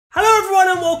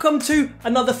and welcome to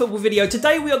another football video.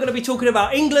 Today we are going to be talking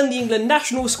about England, the England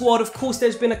national squad. Of course,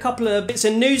 there's been a couple of bits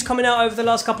of news coming out over the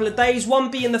last couple of days.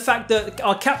 One being the fact that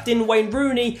our captain, Wayne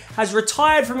Rooney, has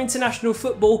retired from international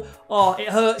football. Oh, it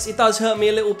hurts. It does hurt me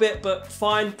a little bit, but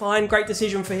fine. Great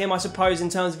decision for him, I suppose, in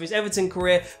terms of his Everton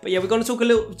career. But yeah, we're going to talk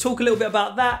a little bit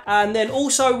about that. And then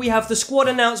also we have the squad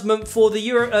announcement for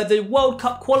the World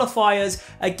Cup qualifiers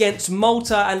against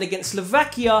Malta and against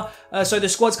Slovakia. So the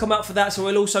squad's come out for that. So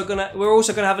we're also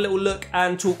gonna have a little look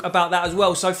and talk about that as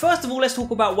well. So first of all, let's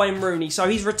talk about Wayne Rooney. So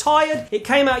he's retired. It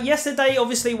came out yesterday,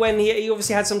 obviously, when he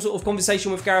obviously had some sort of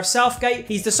conversation with Gareth Southgate.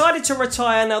 He's decided to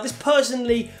retire. Now, this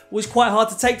personally was quite hard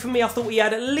to take for me. I thought he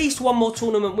had at least one more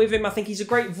tournament with him. I think he's a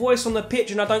great voice on the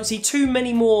pitch, and I don't see too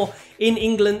many more in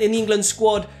England, in the England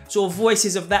squad, sort of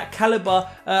voices of that caliber.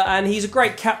 And he's a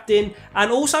great captain,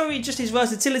 and also just his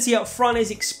versatility up front, his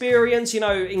experience, you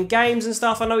know, in games and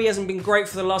stuff. I know he hasn't been great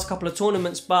for the last couple of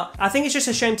tournaments, but I think it's just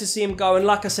a shame to see him go. And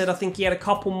like I said, I think he had a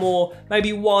couple more,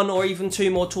 maybe one or even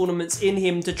two more tournaments in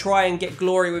him to try and get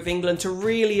glory with England, to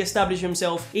really establish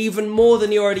himself even more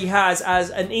than he already has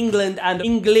as an England and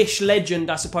English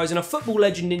legend, I suppose, and a football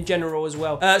legend in general as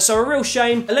well. So a real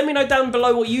shame. Let me know down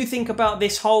below what you think about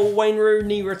this whole Wayne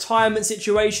Rooney retirement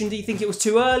situation. Do you think it was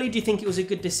too early? Do you think it was a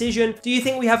good decision? Do you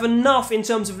think we have enough in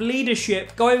terms of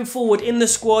leadership going forward in the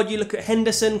squad? You look at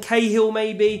Henderson, Cahill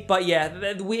maybe, but yeah,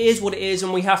 it is what it is,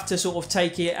 and we have to sort of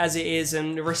take it as it is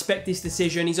and respect this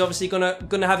decision. He's obviously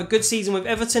gonna have a good season with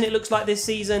Everton, it looks like, this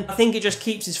season. I think it just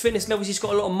keeps his fitness levels. He's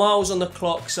got a lot of miles on the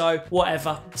clock, so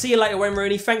whatever. See you later, Wayne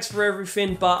Rooney. Thanks for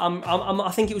everything, but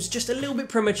I think it was just a little bit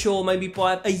premature, maybe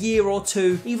by a year or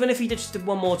two, even if he just did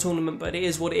one more tournament, but it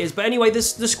is what it is. But anyway, the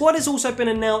squad has also been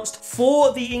announced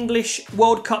for the English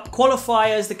World Cup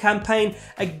qualifiers, the campaign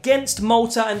against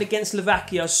Malta and against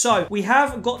Slovakia. So we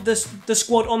have got the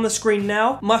squad on the screen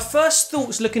now. My first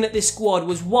thoughts looking at this squad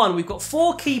was, one, we've got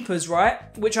 4 keepers, right?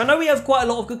 Which I know we have quite a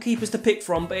lot of good keepers to pick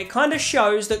from, but it kind of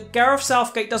shows that Gareth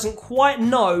Southgate doesn't quite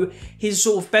know his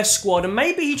sort of best squad, and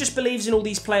maybe he just believes in all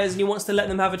these players and he wants to let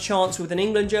them have a chance with an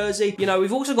England jersey. You know,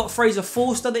 we've also got Fraser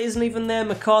Forster that isn't even there,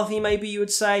 McCarthy maybe you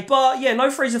would say, but yeah, no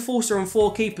Fraser Forster and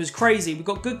 4 keepers, crazy. We've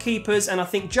got good keepers, and I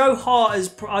think Joe Hart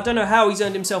has, I don't know how he's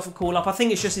earned himself a call-up. I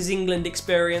think it's just his England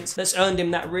experience that's earned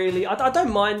him that, really. I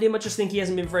don't mind him, I just think he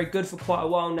hasn't been very good for quite a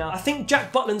while now. I think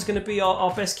Jack Butland's going to be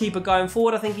our best keeper going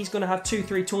forward. I think he's going to have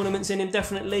 2-3 tournaments in him,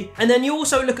 definitely. And then you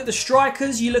also look at the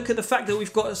strikers. You look at the fact that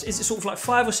we've got, is it sort of like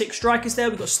 5 or 6 strikers there?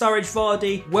 We've got Sturridge,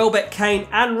 Vardy, Welbeck, Kane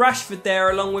and Rashford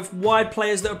there, along with wide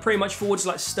players that are pretty much forwards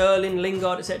like Sterling,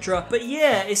 Lingard, etc. But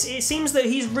yeah, it seems that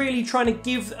he's really trying to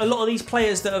give a lot of these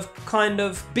players that have kind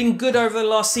of been good over the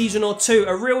last season or two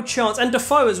a real chance, and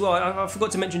Defoe as well. I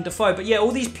forgot to mention Defoe, but yeah,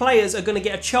 all these players are going to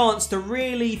get a chance to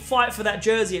really fight for that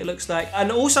jersey, it looks like.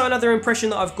 And also another impression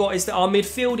that I've got is that our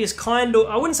midfield is kind of,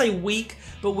 I wouldn't say weak,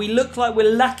 but we look like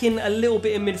we're lacking a little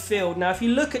bit in midfield. Now, if you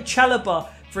look at Chalobah,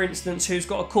 for instance, who's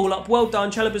got a call-up. Well done,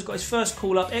 Chalobah's got his first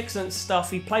call-up, excellent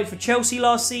stuff. He played for Chelsea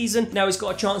last season, now he's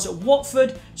got a chance at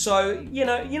Watford, so, you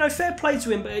know, fair play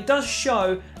to him, but it does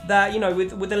show that, you know,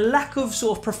 with a lack of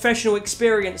sort of professional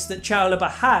experience that Chalobah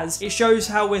has, it shows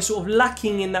how we're sort of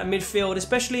lacking in that midfield,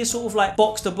 especially a sort of like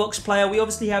box-to-box player. We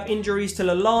obviously have injuries to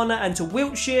Lallana and to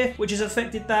Wiltshire, which has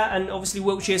affected that, and obviously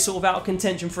Wiltshire's sort of out of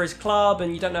contention for his club,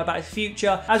 and you don't know about his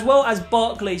future, as well as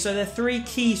Barkley. So they're 3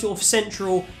 key sort of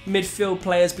central midfield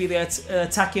players, be they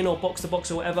attacking or box-to-box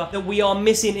or whatever, that we are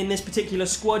missing in this particular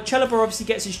squad. Chalobah obviously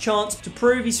gets his chance to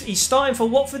prove. He's starting for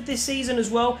Watford this season as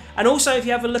well, and also if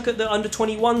you have a look at the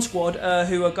under-21 squad,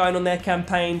 who are going on their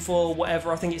campaign for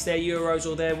whatever, I think it's their Euros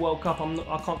or their World Cup,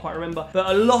 I can't quite remember, but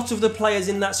a lot of the players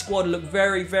in that squad look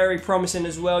very, very promising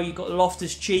as well. You've got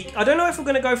Loftus-Cheek. I don't know if we're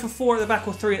going to go for 4 at the back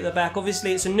or 3 at the back.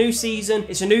 Obviously it's a new season,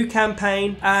 it's a new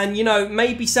campaign, and you know,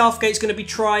 maybe Southgate's going to be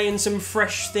trying some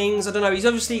fresh things. I don't know, he's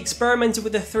obviously experimented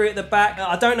with the 3 at the back.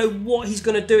 I don't know what he's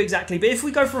going to do exactly, but if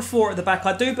we go for a 4 at the back,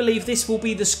 I do believe this will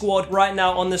be the squad right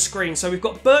now on the screen. So we've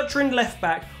got Bertrand left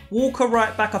back, Walker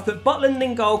right back. I've put Butland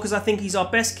in goal because I think he's our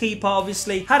best keeper.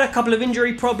 Obviously had a couple of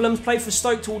injury problems, played for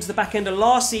Stoke towards the back end of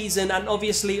last season, and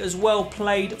obviously as well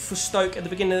played for Stoke at the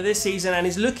beginning of this season, and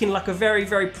is looking like a very,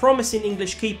 very promising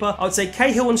English keeper. I would say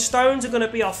Cahill and Stones are going to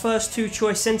be our first 2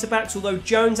 choice centre-backs, although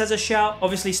Jones has a shout,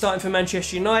 obviously starting for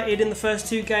Manchester United in the first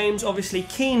 2 games. Obviously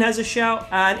Keane has a shout,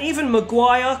 and even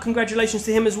Maguire, congratulations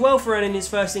to him as well for earning his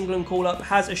first England call-up,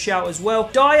 has a shout as well.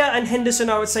 Dyer and Henderson,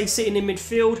 I would say, sitting in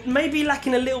midfield, maybe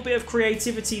lacking a little little bit of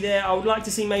creativity there. I would like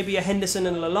to see maybe a Henderson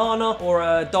and Lallana, or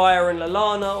a Dyer and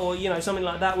Lallana, or, you know, something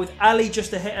like that, with Ali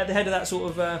just at the head of that sort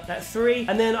of that three.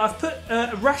 And then I've put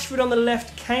Rashford on the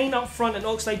left, Kane up front, and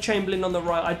Oxlade-Chamberlain on the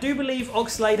right. I do believe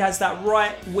Oxlade has that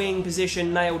right wing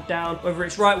position nailed down, whether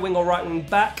it's right wing or right wing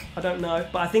back, I don't know,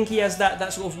 but I think he has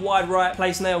that sort of wide right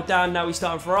place nailed down. Now he's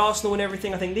starting for Arsenal and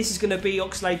everything. I think this is going to be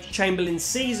Oxlade-Chamberlain's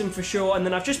season for sure. And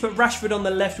then I've just put Rashford on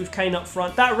the left with Kane up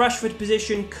front. That Rashford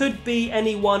position could be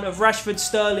any one of Rashford,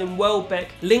 Sterling, Welbeck,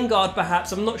 Lingard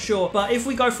perhaps, I'm not sure. But if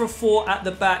we go for a 4 at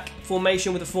the back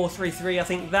formation with a 4-3-3, I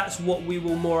think that's what we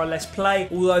will more or less play.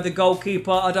 Although the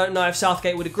goalkeeper, I don't know if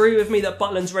Southgate would agree with me that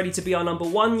Butland's ready to be our number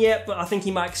 1 yet, but I think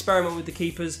he might experiment with the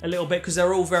keepers a little bit because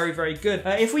they're all very, very good.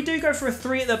 If we do go for a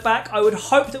 3 at the back, I would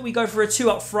hope that we go for a 2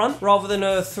 up front rather than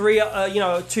a 3, you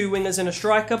know, 2 wingers and a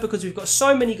striker, because we've got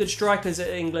so many good strikers at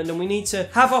England, and we need to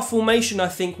have our formation, I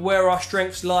think, where our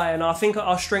strengths lie. And I think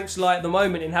our strengths lie at the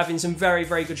moment in having some very,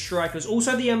 very good strikers.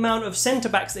 Also, the amount of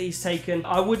centre-backs that he's taken,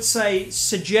 I would say,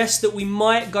 suggests that we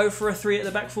might go for a 3 at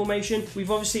the back formation. We've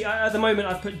obviously, at the moment,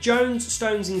 I've put Jones,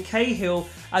 Stones and Cahill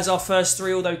as our first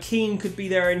 3, although Keane could be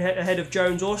there ahead of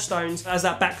Jones or Stones as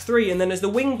that back 3. And then as the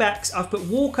wing backs, I've put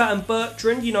Walker and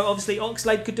Bertrand. You know, obviously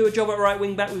Oxlade could do a job at right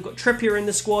wing back. We've got Trippier in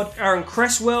the squad, Aaron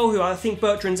Cresswell, who I think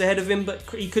Bertrand's ahead of him, but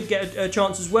he could get a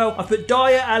chance as well. I put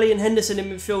Dyer, Ali and Henderson in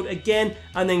midfield again,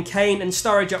 and then Kane and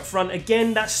Sturridge up front.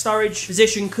 Again, that Sturridge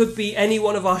position could be any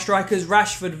one of our strikers,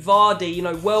 Rashford, Vardy, you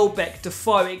know, Welbeck,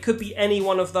 Defoe. It could be any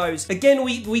one of those. Again,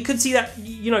 we could see that,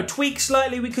 you know, tweak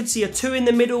slightly. We could see a 2 in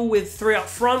the middle with 3 up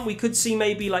front. We could see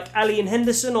maybe like Ali and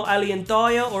Henderson, or Ali and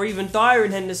Dyer, or even Dyer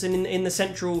and Henderson in the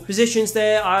central positions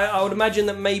there. I would imagine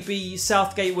that maybe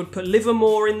Southgate would put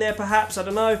Livermore in there perhaps, I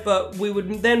don't know, but we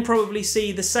would then probably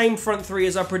see the same front 3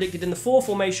 as I predicted in the 4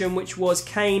 formation, which was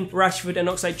Kane, Rashford and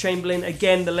Oxlade-Chamberlain.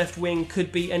 Again, the left wing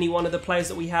could be any one of the players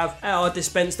that we have at our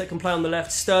dispense that can play on the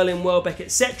left, Sterling, Welbeck,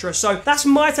 etc. So that's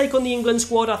my take on the England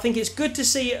squad. I think it's good to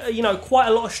see, you know, quite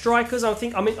a lot of strikers. I'm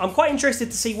quite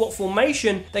interested to see what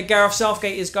formation that Gareth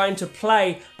Southgate is going to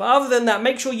play. But other than that,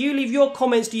 make sure you leave your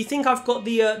comments. Do you think I've got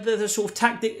the sort of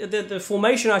tactic, the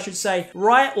formation I should say,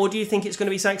 right, or do you think it's going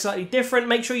to be something slightly different?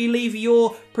 Make sure you leave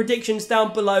your predictions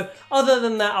down below. Other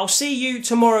than that, I'll see you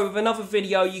tomorrow with another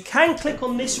video. You can click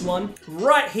on this one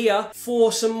right here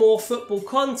for some more football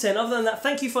content. Other than that,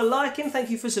 thank you for liking, thank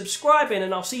you for subscribing,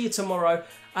 and I'll see you tomorrow,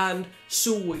 and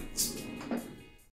sweet.